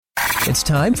It's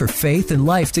time for Faith and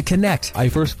Life to connect. I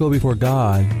first go before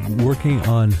God, working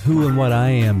on who and what I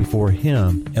am before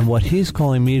Him and what He's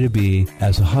calling me to be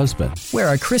as a husband. Where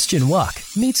our Christian walk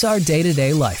meets our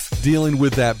day-to-day life. Dealing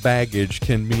with that baggage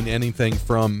can mean anything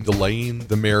from delaying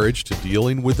the marriage to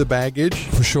dealing with the baggage.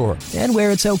 For sure. And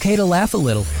where it's okay to laugh a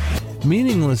little.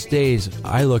 Meaningless days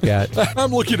I look at.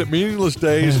 I'm looking at meaningless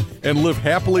days and live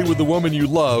happily with the woman you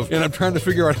love, and I'm trying to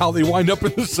figure out how they wind up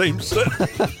in the same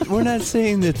sentence. We're not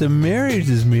saying that the marriage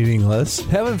is meaningless.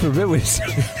 Heaven forbid we say.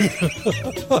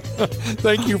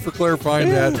 Thank you for clarifying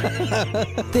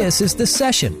that. This is The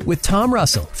Session with Tom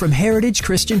Russell from Heritage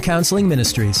Christian Counseling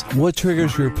Ministries. What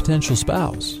triggers your potential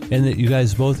spouse? And that you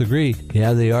guys both agree,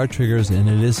 yeah, they are triggers, and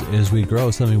it is, as we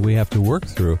grow, something we have to work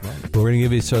through. But we're going to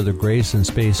give each other grace and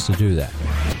space to do that.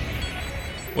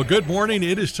 Well, good morning.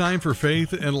 It is time for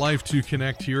Faith and Life to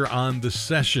connect here on The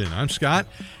Session. I'm Scott,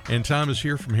 and Tom is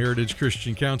here from Heritage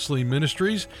Christian Counseling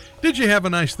Ministries. Did you have a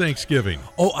nice Thanksgiving?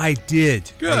 Oh, I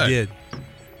did. Good. I did.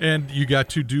 And you got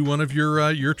to do one of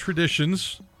your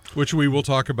traditions, which we will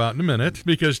talk about in a minute,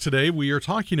 because today we are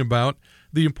talking about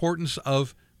the importance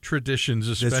of traditions,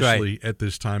 especially at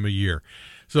this time of year.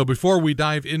 So before we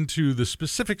dive into the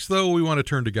specifics, though, we want to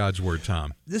turn to God's Word,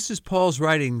 Tom. This is Paul's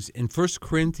writings in 1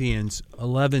 Corinthians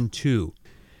 11:2.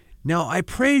 Now I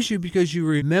praise you because you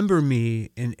remember me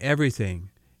in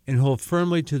everything and hold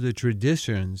firmly to the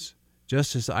traditions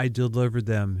just as I delivered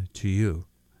them to you.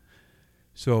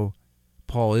 So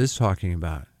Paul is talking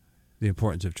about the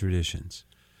importance of traditions.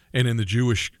 And in the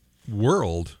Jewish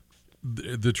world,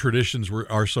 the traditions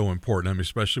are so important. I mean,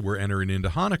 especially we're entering into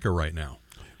Hanukkah right now.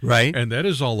 Right. And that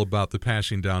is all about the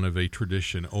passing down of a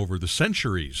tradition over the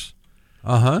centuries.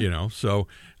 So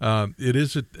it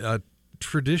is a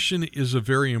tradition is a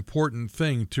very important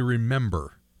thing to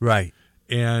remember. Right.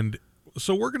 And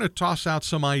so we're going to toss out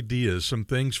some ideas, some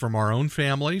things from our own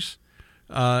families,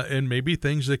 and maybe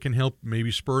things that can help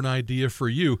maybe spur an idea for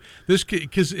you.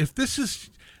 Because if this is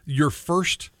your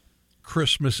first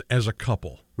Christmas as a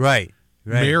couple. Right.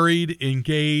 Married,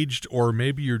 engaged, or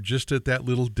maybe you're just at that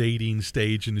little dating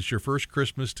stage and it's your first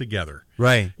Christmas together.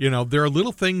 Right. You know, there are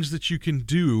little things that you can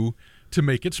do to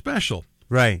make it special.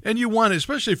 Right. And you want it,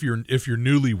 especially if you're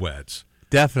newlyweds.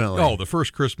 Definitely. Oh, the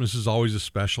first Christmas is always a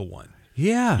special one.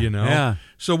 Yeah. You know? Yeah.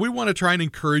 So we want to try and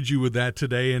encourage you with that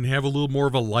today and have a little more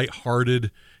of a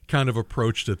lighthearted kind of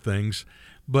approach to things.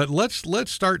 But let's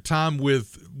start, Tom,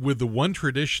 with the one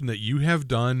tradition that you have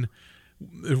done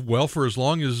well for as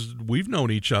long as we've known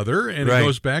each other, and It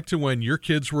goes back to when your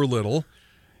kids were little,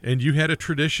 and you had a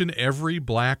tradition every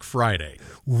Black Friday.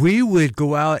 We would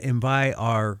go out and buy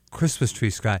our Christmas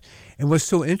tree, Scott. And what's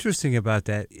so interesting about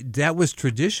that was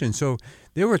tradition. So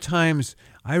there were times,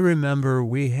 I remember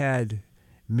we had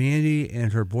Mandy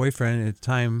and her boyfriend at the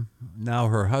time, now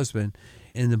her husband,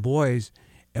 and the boys,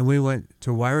 and we went to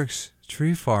Wyrick's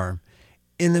Tree Farm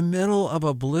in the middle of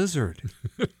a blizzard.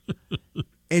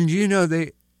 And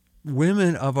the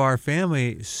women of our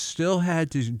family still had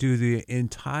to do the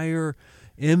entire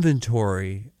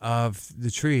inventory of the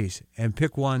trees and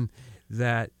pick one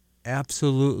that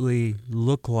absolutely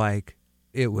looked like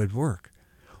it would work.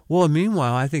 Well,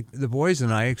 meanwhile, I think the boys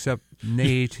and I, except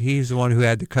Nate, he's the one who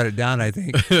had to cut it down, I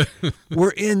think,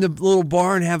 we're in the little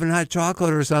barn having hot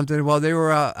chocolate or something while they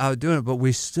were out doing it, but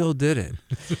we still did it.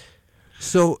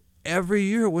 So every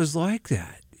year it was like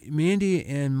that. Mandy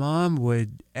and Mom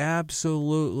would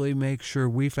absolutely make sure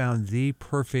we found the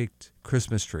perfect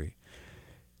Christmas tree.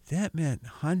 That meant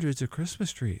hundreds of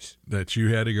Christmas trees. That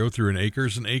you had to go through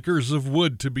acres and acres of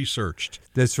wood to be searched.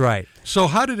 That's right. So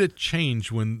how did it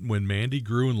change when Mandy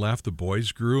grew and left, the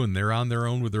boys grew, and they're on their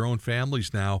own with their own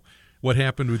families now? What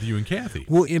happened with you and Kathy?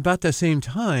 Well, about the same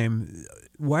time,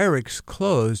 Wyrick's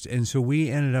closed, and so we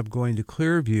ended up going to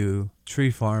Clearview Tree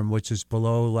Farm, which is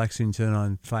below Lexington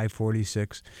on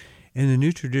 546, and the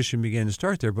new tradition began to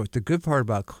start there. But the good part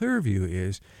about Clearview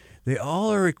is they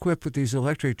all are equipped with these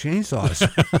electric chainsaws.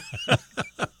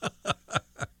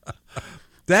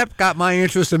 That got my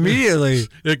interest immediately.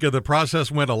 The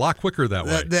process went a lot quicker that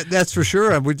way. That's for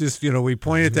sure. We just, we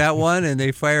point at that one and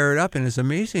they fire it up, and it's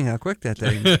amazing how quick that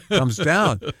thing comes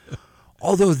down.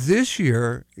 Although this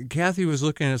year, Kathy was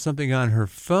looking at something on her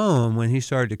phone when he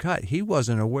started to cut. He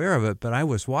wasn't aware of it, but I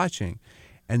was watching,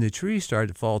 and the tree started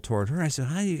to fall toward her. I said,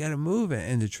 "Honey, you got to move it,"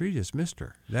 and the tree just missed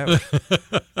her. But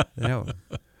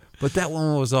that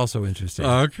one was also interesting.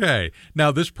 Okay.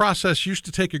 Now, this process used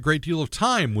to take a great deal of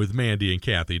time with Mandy and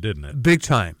Kathy, didn't it? Big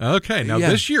time. Okay. Now,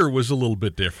 This year was a little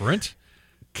bit different.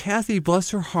 Kathy, bless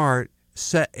her heart,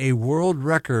 set a world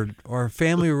record or a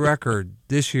family record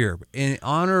this year in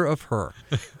honor of her.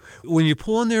 When you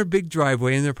pull in their big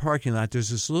driveway in their parking lot, there's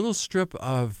this little strip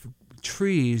of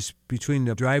trees between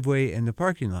the driveway and the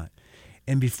parking lot.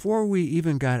 And before we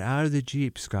even got out of the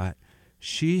Jeep, Scott,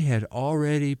 she had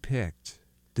already picked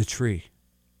the tree.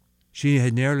 She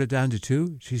had narrowed it down to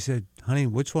 2. She said, honey,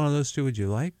 which one of those 2 would you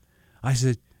like? I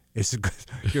said, it's a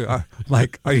good.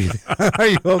 Like, are you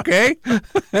okay?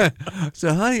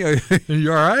 So, honey, are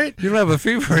you all right? You don't have a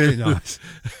fever anymore.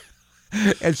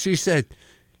 And she said,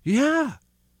 yeah.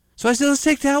 So I said, let's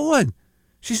take that one.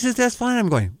 She said, that's fine. I'm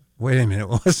going, wait a minute.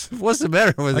 What's the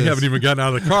matter with this? I haven't even gotten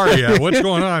out of the car yet. What's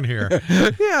going on here?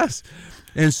 Yes.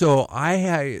 And so I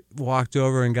had walked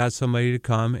over and got somebody to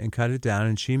come and cut it down,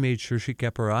 and she made sure she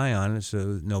kept her eye on it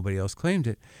so nobody else claimed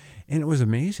it. And it was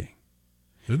amazing.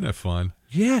 Isn't that fun?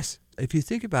 Yes. If you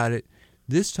think about it,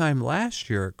 this time last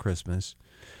year at Christmas,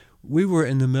 we were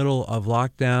in the middle of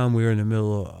lockdown. We were in the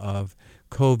middle of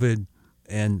COVID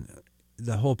and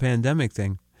the whole pandemic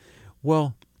thing.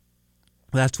 Well,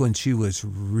 that's when she was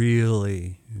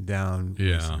really down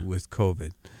with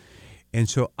COVID. And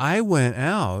so I went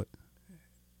out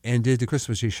and did the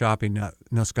Christmas tree shopping.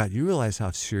 Now, Scott, you realize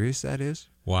how serious that is?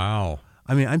 Wow.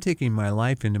 I mean, I'm taking my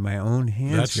life into my own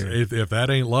hands here. If that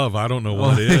ain't love, I don't know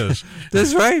what is.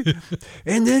 That's right.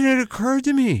 And then it occurred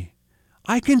to me,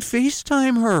 I can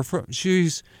FaceTime her.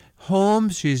 She's home.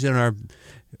 She's in our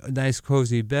nice,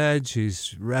 cozy bed.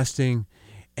 She's resting.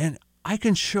 And I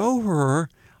can show her,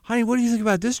 honey, what do you think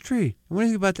about this tree? What do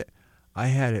you think about that? I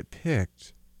had it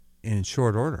picked in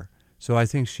short order. So I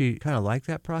think she kind of liked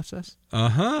that process.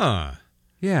 Uh-huh.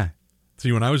 Yeah.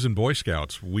 See, when I was in Boy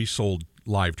Scouts, we sold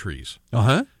live trees.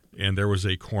 Uh-huh. And there was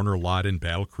a corner lot in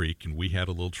Battle Creek, and we had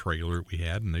a little trailer we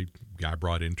had, and the guy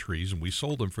brought in trees, and we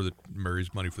sold them for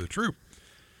Mary's money for the troop.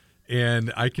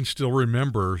 And I can still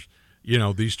remember,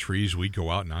 these trees, we go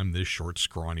out, and I'm this short,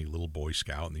 scrawny little Boy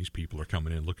Scout, and these people are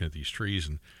coming in looking at these trees,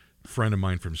 and a friend of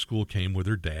mine from school came with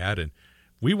her dad, and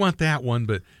we want that one,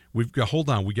 but hold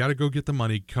on, we got to go get the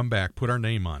money, come back, put our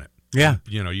name on it. Yeah.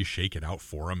 You shake it out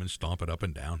for them and stomp it up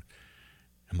and down.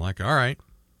 I'm like, all right,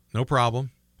 no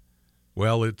problem.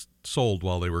 Well, it sold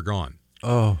while they were gone.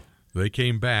 Oh. They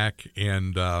came back,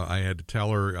 and I had to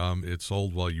tell her it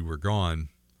sold while you were gone.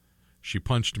 She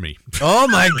punched me. Oh,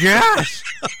 my gosh.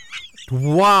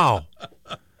 Wow.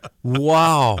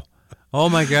 Oh,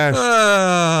 my gosh.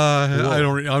 I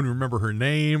don't remember her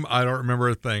name. I don't remember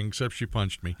a thing except she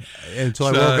punched me. Until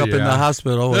I woke up in the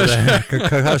hospital with a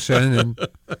concussion. And,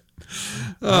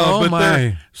 oh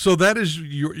my. So that is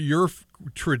your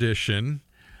tradition.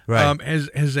 Right.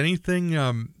 Has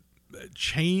anything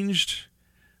changed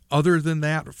other than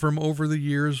that from over the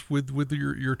years with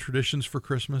your traditions for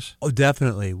Christmas? Oh,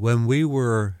 definitely. When we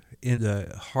were in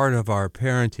the heart of our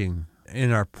parenting,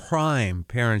 in our prime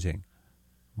parenting,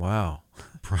 wow.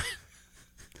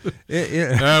 We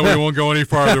won't go any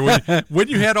farther. When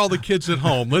you had all the kids at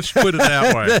home, let's put it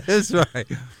that way. That's right.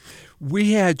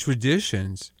 We had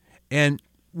traditions, and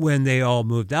when they all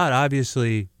moved out,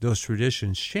 obviously those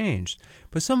traditions changed.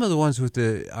 But some of the ones with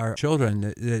our children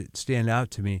that stand out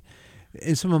to me,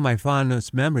 and some of my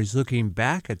fondest memories looking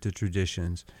back at the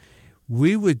traditions,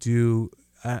 we would do,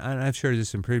 and I've shared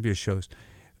this in previous shows,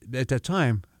 at that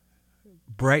time,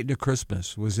 Brighten to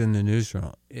Christmas was in the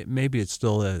newsroom. Maybe it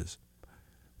still is.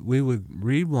 We would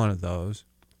read one of those,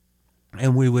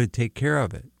 and we would take care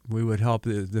of it. We would help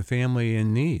the family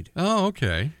in need. Oh,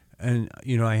 okay. And,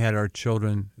 I had our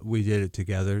children, we did it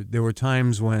together. There were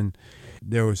times when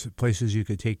there was places you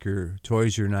could take your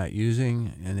toys you're not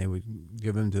using, and they would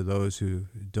give them to those who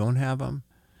don't have them.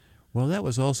 Well, that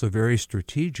was also very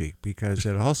strategic because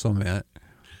it also meant...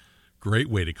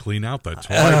 Great way to clean out the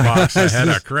toy box ahead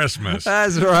of Christmas.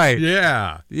 That's right.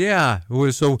 Yeah. Yeah.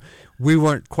 So we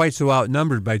weren't quite so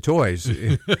outnumbered by toys.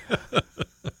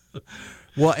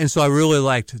 Well, and so I really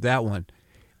liked that one.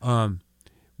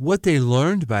 What they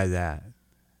learned by that,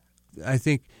 I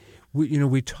think,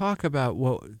 we talk about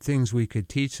what things we could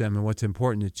teach them and what's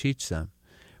important to teach them,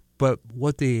 but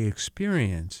what they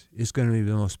experience is going to be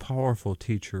the most powerful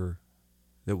teacher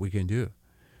that we can do.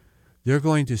 They're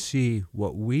going to see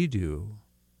what we do,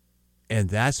 and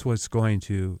that's what's going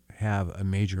to have a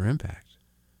major impact.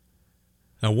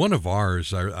 Now, one of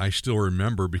ours, I still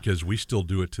remember because we still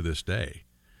do it to this day.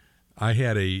 I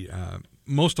had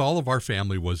most all of our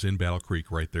family was in Battle Creek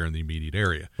right there in the immediate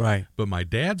area. Right. But my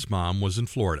dad's mom was in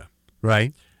Florida.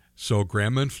 Right. So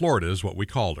Grandma in Florida is what we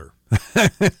called her.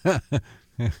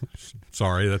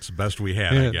 Sorry, that's the best we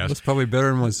had, I guess. That's probably better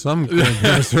than what some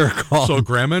grandparents are called. So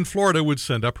Grandma in Florida would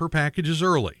send up her packages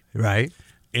early. Right.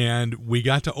 And we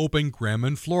got to open Grandma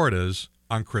in Florida's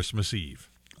on Christmas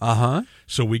Eve. Uh-huh.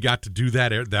 So we got to do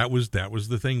that. That was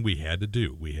the thing we had to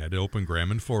do. We had to open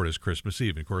Grandma in Florida's Christmas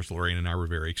Eve. And, of course, Lorraine and I were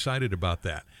very excited about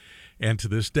that. And to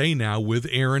this day now, with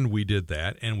Aaron, we did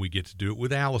that, and we get to do it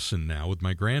with Allison now, with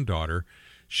my granddaughter.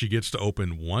 She gets to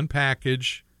open one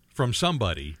package from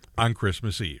somebody on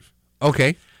Christmas Eve.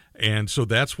 Okay. And so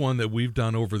that's one that we've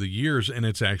done over the years, and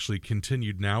it's actually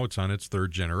continued now. It's on its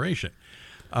third generation.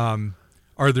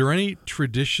 Are there any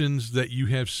traditions that you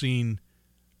have seen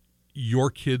your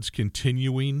kids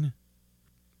continuing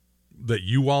that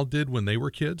you all did when they were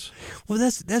kids? Well,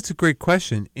 that's a great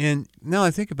question. And now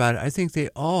I think about it, I think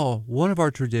one of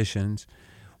our traditions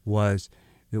was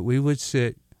that we would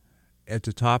sit at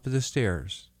the top of the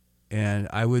stairs and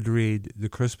I would read the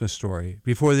Christmas story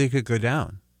before they could go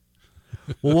down.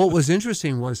 Well, what was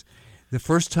interesting was the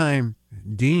first time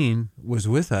Dean was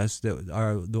with us, that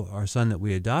our son that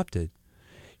we adopted,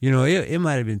 it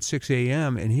might have been 6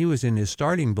 a.m. and he was in his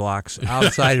starting blocks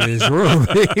outside of his room.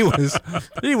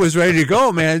 He was ready to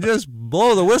go, man. Just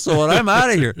blow the whistle and I'm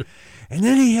out of here. And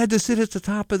then he had to sit at the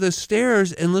top of the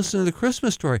stairs and listen to the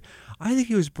Christmas story. I think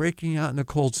he was breaking out in a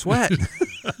cold sweat.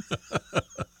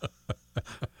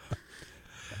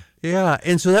 Yeah,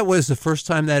 and so that was the first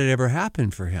time that had ever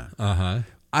happened for him. Uh-huh.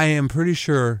 I am pretty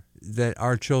sure that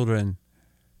our children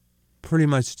pretty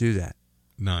much do that.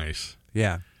 Nice.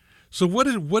 Yeah. So what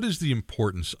is the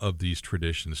importance of these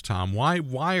traditions, Tom?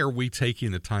 Why are we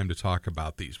taking the time to talk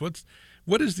about these?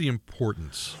 What is the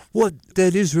importance? Well,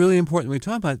 that is really important we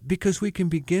talk about it because we can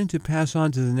begin to pass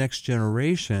on to the next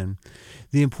generation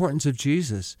the importance of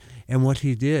Jesus and what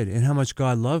he did and how much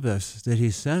God loved us that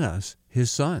he sent us his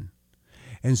son.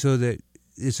 And so that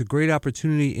it's a great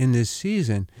opportunity in this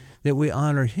season that we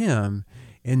honor him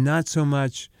and not so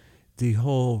much the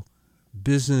whole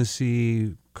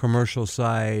businessy commercial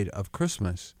side of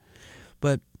Christmas.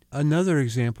 But another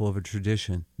example of a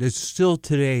tradition that's still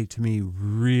today to me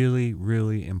really,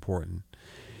 really important,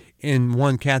 and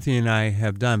one Kathy and I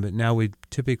have done, but now we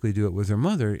typically do it with her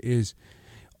mother, is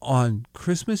on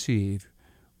Christmas Eve,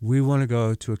 we want to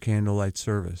go to a candlelight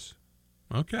service.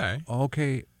 Okay.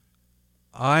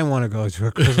 I want to go to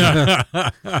a Christmas,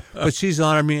 but she's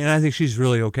honored me, and I think she's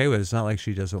really okay with it. It's not like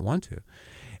she doesn't want to.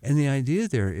 And the idea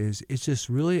there is it's just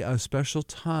really a special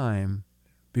time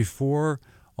before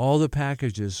all the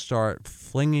packages start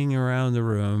flinging around the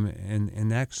room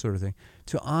and that sort of thing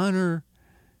to honor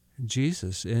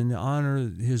Jesus and honor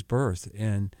his birth.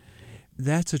 And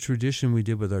that's a tradition we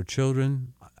did with our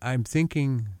children. I'm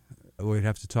thinking we'd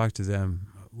have to talk to them,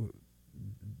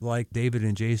 like David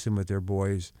and Jason with their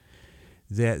boys,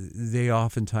 that they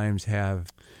oftentimes have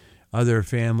other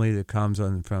family that comes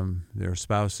on from their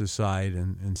spouse's side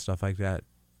and stuff like that.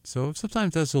 So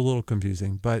sometimes that's a little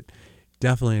confusing, but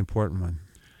definitely an important one.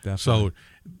 Definitely. So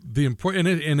the important,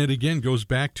 and it again goes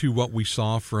back to what we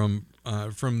saw from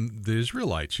the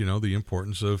Israelites. The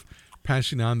importance of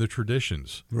passing on the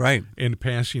traditions, right, and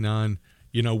passing on.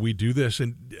 We do this,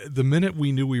 and the minute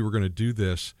we knew we were going to do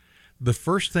this, the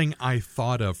first thing I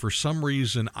thought of, for some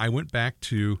reason, I went back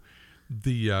to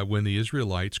when the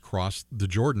Israelites crossed the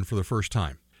Jordan for the first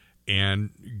time,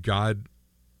 and God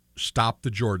stopped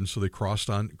the Jordan, so they crossed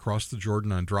the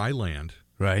Jordan on dry land.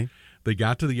 Right. They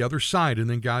got to the other side, and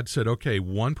then God said, "Okay,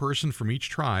 one person from each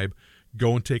tribe,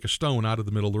 go and take a stone out of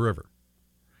the middle of the river."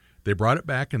 They brought it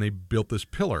back, and they built this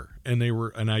pillar, and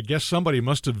I guess somebody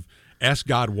must have asked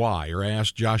God why, or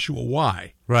asked Joshua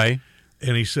why. Right.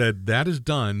 And he said, "That is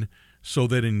done so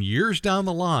that in years down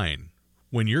the line,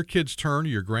 when your kids turn, or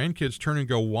your grandkids turn and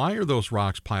go, 'Why are those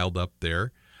rocks piled up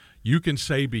there?' you can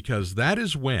say, because that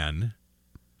is when,"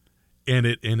 and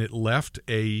it left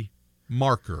a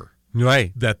marker,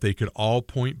 right, that they could all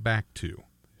point back to.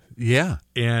 Yeah.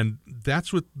 And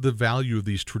that's what the value of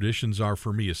these traditions are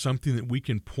for me, is something that we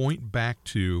can point back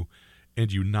to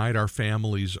and unite our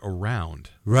families around.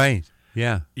 Right.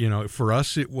 Yeah. For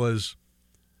us, it was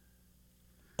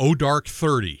O Dark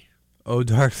 30. Oh,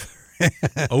 dark.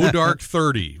 O Dark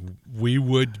 30, we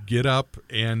would get up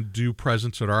and do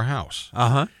presents at our house.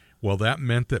 Uh-huh. Well, that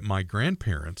meant that my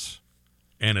grandparents,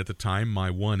 and at the time my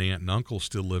one aunt and uncle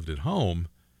still lived at home,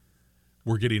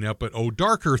 were getting up at O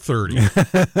Darker 30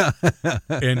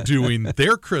 and doing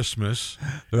their Christmas,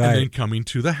 right, and then coming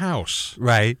to the house.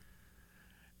 Right.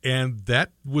 And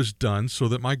that was done so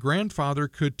that my grandfather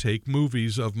could take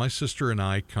movies of my sister and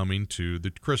I coming to the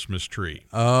Christmas tree.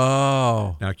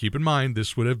 Oh. Now, keep in mind,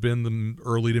 this would have been the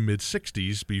early to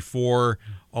mid-'60s, before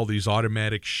all these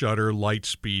automatic shutter, light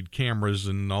speed cameras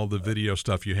and all the video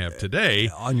stuff you have today.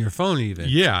 On your phone even.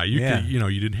 Yeah, you could,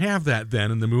 you didn't have that then,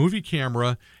 and the movie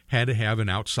camera had to have an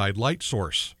outside light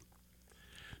source.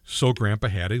 So Grandpa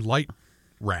had a light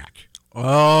rack.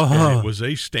 Oh. And it was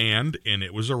a stand, and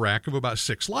it was a rack of about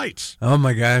 6 lights. Oh,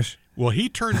 my gosh. Well, he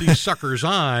turned these suckers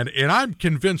on, and I'm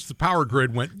convinced the power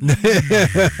grid went.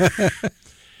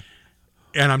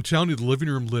 And I'm telling you, the living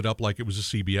room lit up like it was a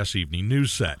CBS evening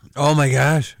news set. Oh, my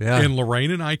gosh. Yeah. And Lorraine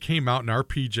and I came out in our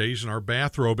PJs and our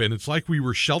bathrobe, and it's like we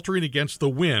were sheltering against the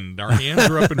wind. Our hands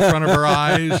were up in front of our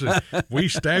eyes, and we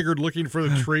staggered looking for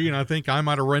the tree, and I think I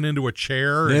might have run into a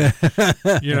chair. And,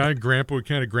 and Grandma would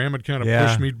kind of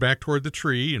push me back toward the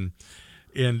tree.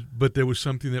 But there was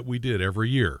something that we did every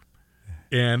year.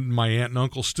 And my aunt and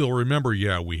uncle still remember,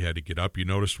 we had to get up. You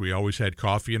noticed we always had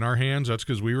coffee in our hands. That's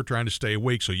because we were trying to stay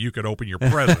awake so you could open your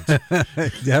presents.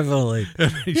 Definitely.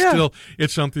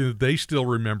 It's something that they still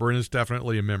remember, and it's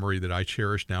definitely a memory that I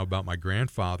cherish now about my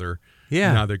grandfather.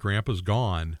 Yeah. Now that Grandpa's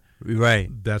gone. Right.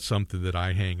 That's something that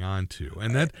I hang on to.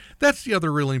 And that's the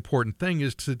other really important thing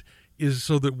is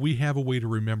so that we have a way to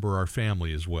remember our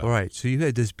family as well. All right. So you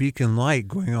had this beacon light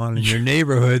going on in your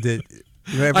neyborhood that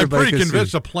I'm pretty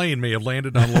convinced a plane may have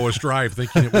landed on Lois Drive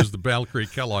thinking it was the Battle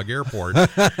Creek Kellogg Airport.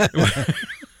 But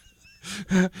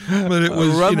it was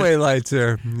runway lights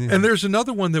there. Yeah. And there's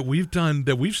another one that we've done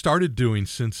that we've started doing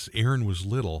since Aaron was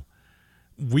little.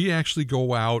 We actually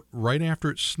go out right after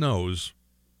it snows.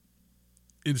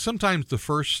 And sometimes the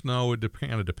first snow, it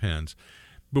kind of depends.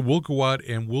 But we'll go out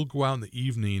in the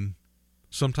evening,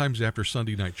 sometimes after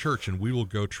Sunday night church, and we will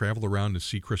go travel around and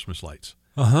see Christmas lights.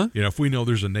 Uh-huh. If we know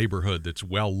there's a neighborhood that's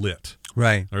well lit.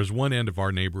 Right. There's one end of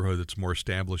our neighborhood that's more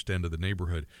established end of the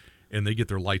neighborhood, and they get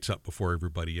their lights up before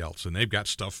everybody else. And they've got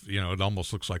stuff, it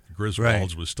almost looks like the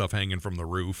Griswolds with stuff hanging from the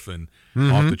roof and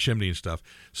off the chimney and stuff.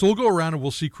 So we'll go around and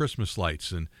we'll see Christmas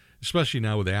lights. And especially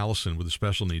now with Allison, with the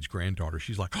special needs granddaughter,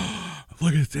 she's like, oh,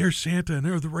 look at there's Santa and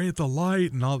there's the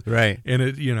light and all. Right. And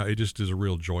it just is a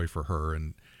real joy for her.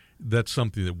 And that's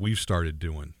something that we've started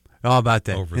doing. All about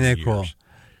that. Over Isn't the that cool? years.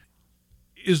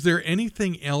 Is there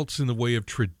anything else in the way of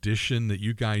tradition that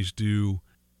you guys do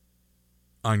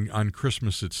on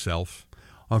Christmas itself?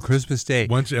 On Christmas Day.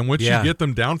 Once you get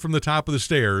them down from the top of the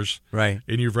stairs, right,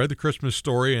 and you've read the Christmas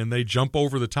story, and they jump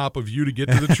over the top of you to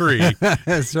get to the tree.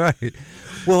 That's right.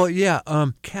 Well, yeah,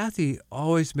 Kathy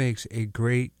always makes a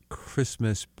great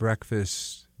Christmas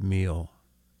breakfast meal.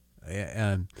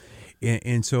 And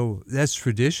so that's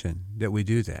tradition that we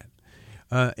do that.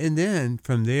 And then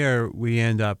from there, we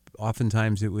end up,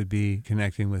 oftentimes it would be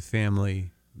connecting with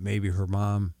family, maybe her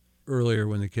mom earlier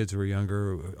when the kids were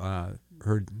younger,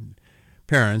 her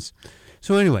parents.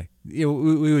 So anyway, we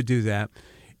would do that.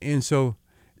 And so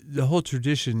the whole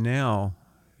tradition now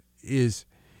is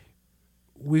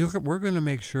we're going to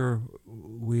make sure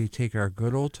we take our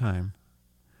good old time.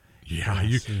 Yeah,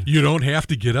 you don't have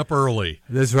to get up early.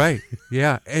 That's right.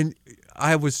 Yeah. And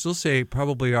I would still say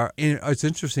probably it's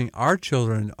interesting, our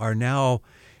children are now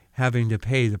having to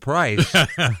pay the price.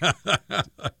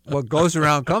 What goes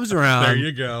around comes around. There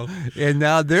you go. And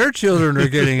now their children are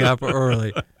getting up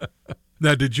early.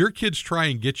 Now, did your kids try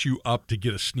and get you up to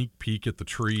get a sneak peek at the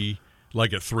tree,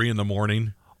 like at 3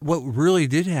 a.m? What really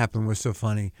did happen was so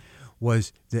funny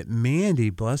was that Mandy,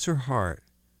 bless her heart,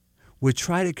 would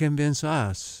try to convince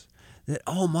us that,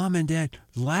 oh, Mom and Dad,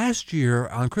 last year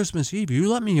on Christmas Eve,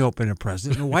 you let me open a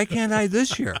present, and why can't I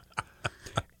this year?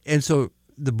 And so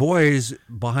the boys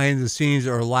behind the scenes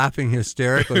are laughing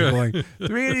hysterically, going,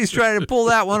 380's trying to pull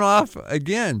that one off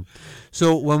again.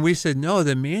 So when we said no,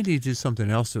 then Mandy did something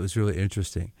else that was really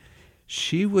interesting.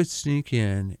 She would sneak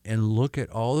in and look at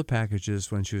all the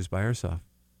packages when she was by herself.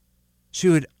 She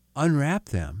would unwrap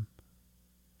them,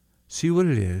 see what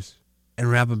it is,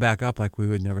 and wrap them back up like we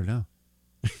would never know.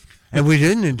 And we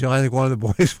didn't until I think one of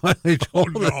the boys finally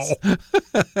told us.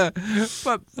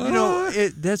 But,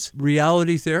 that's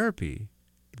reality therapy.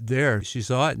 There, she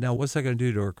saw it. Now, what's that going to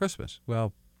do to her Christmas?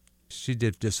 Well, she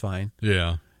did just fine.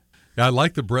 Yeah. I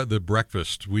like the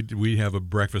breakfast. We have a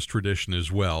breakfast tradition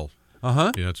as well.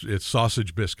 Uh-huh. It's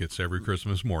sausage biscuits every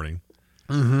Christmas morning.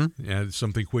 Mm-hmm. And it's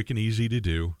something quick and easy to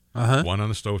do. Uh-huh. One on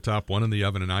the stovetop, one in the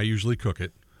oven, and I usually cook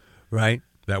it. Right.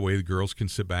 That way the girls can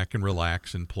sit back and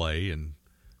relax and play and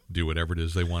do whatever it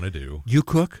is they want to do. You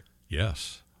cook?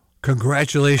 Yes.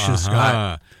 Congratulations,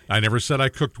 Scott. I never said I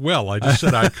cooked well. I just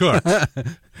said I cooked.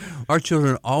 Our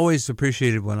children always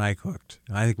appreciated when I cooked.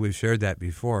 I think we've shared that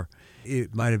before.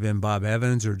 It might have been Bob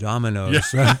Evans or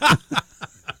Domino's. Yeah.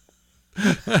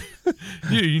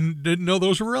 You didn't know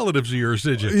those were relatives of yours,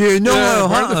 did you?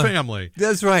 Part of the family.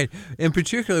 That's right. And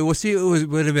particularly, it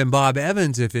would have been Bob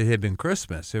Evans if it had been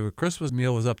Christmas. If a Christmas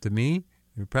meal was up to me,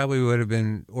 it probably would have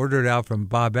been ordered out from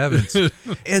Bob Evans.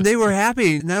 And they were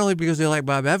happy, not only because they liked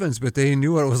Bob Evans, but they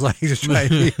knew what it was like to try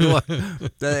to eat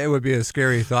one. It would be a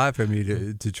scary thought for me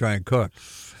to try and cook.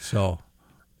 So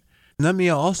let me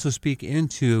also speak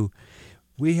into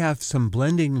we have some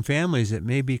blending families that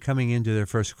may be coming into their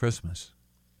first Christmas.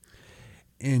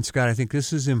 And Scott, I think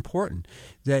this is important,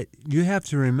 that you have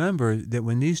to remember that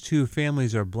when these two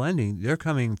families are blending, they're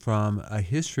coming from a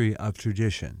history of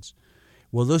traditions.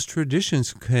 Well, those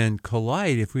traditions can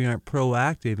collide if we aren't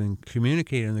proactive and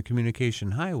communicate on the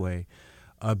communication highway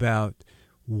about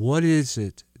what is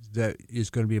it that is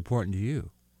going to be important to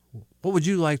you. What would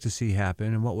you like to see happen,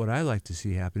 and what would I like to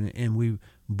see happen? And we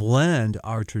blend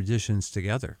our traditions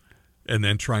together. And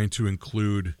then trying to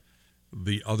include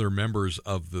the other members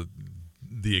of the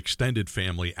extended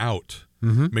family out.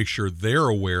 Mm-hmm. Make sure they're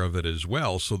aware of it as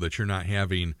well, so that you're not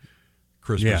having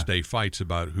Christmas Day fights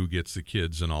about who gets the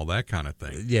kids and all that kind of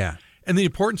thing. Yeah. And the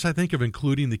importance, I think, of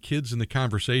including the kids in the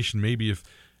conversation. Maybe if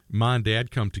mom and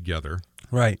dad come together,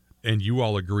 right, and you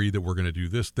all agree that we're going to do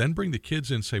this, then bring the kids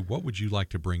in and say, what would you like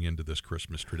to bring into this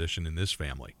Christmas tradition in this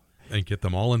family? And get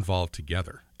them all involved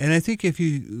together. And I think if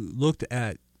you looked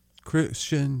at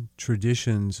Christian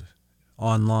traditions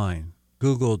online,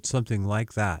 Googled something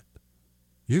like that,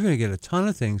 you're going to get a ton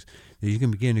of things that you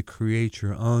can begin to create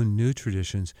your own new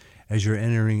traditions as you're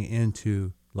entering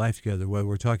into life together, whether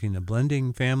we're talking the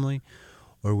blending family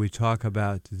or we talk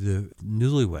about the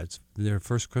newlyweds, their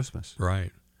first Christmas.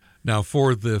 Right. Now,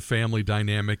 for the family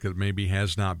dynamic that maybe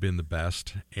has not been the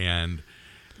best, and,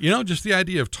 just the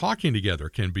idea of talking together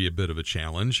can be a bit of a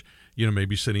challenge.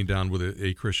 Maybe sitting down with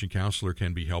a Christian counselor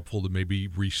can be helpful to maybe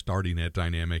restarting that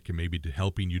dynamic and maybe to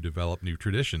helping you develop new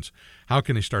traditions. How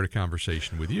can they start a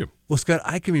conversation with you? Well, Scott,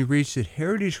 I can be reached at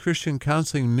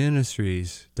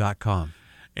heritagechristiancounselingministries.com.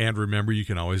 And remember, you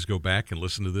can always go back and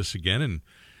listen to this again and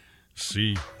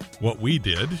see what we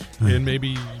did and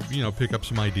maybe, pick up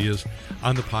some ideas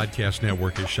on the podcast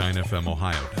network at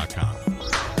shinefmohio.com.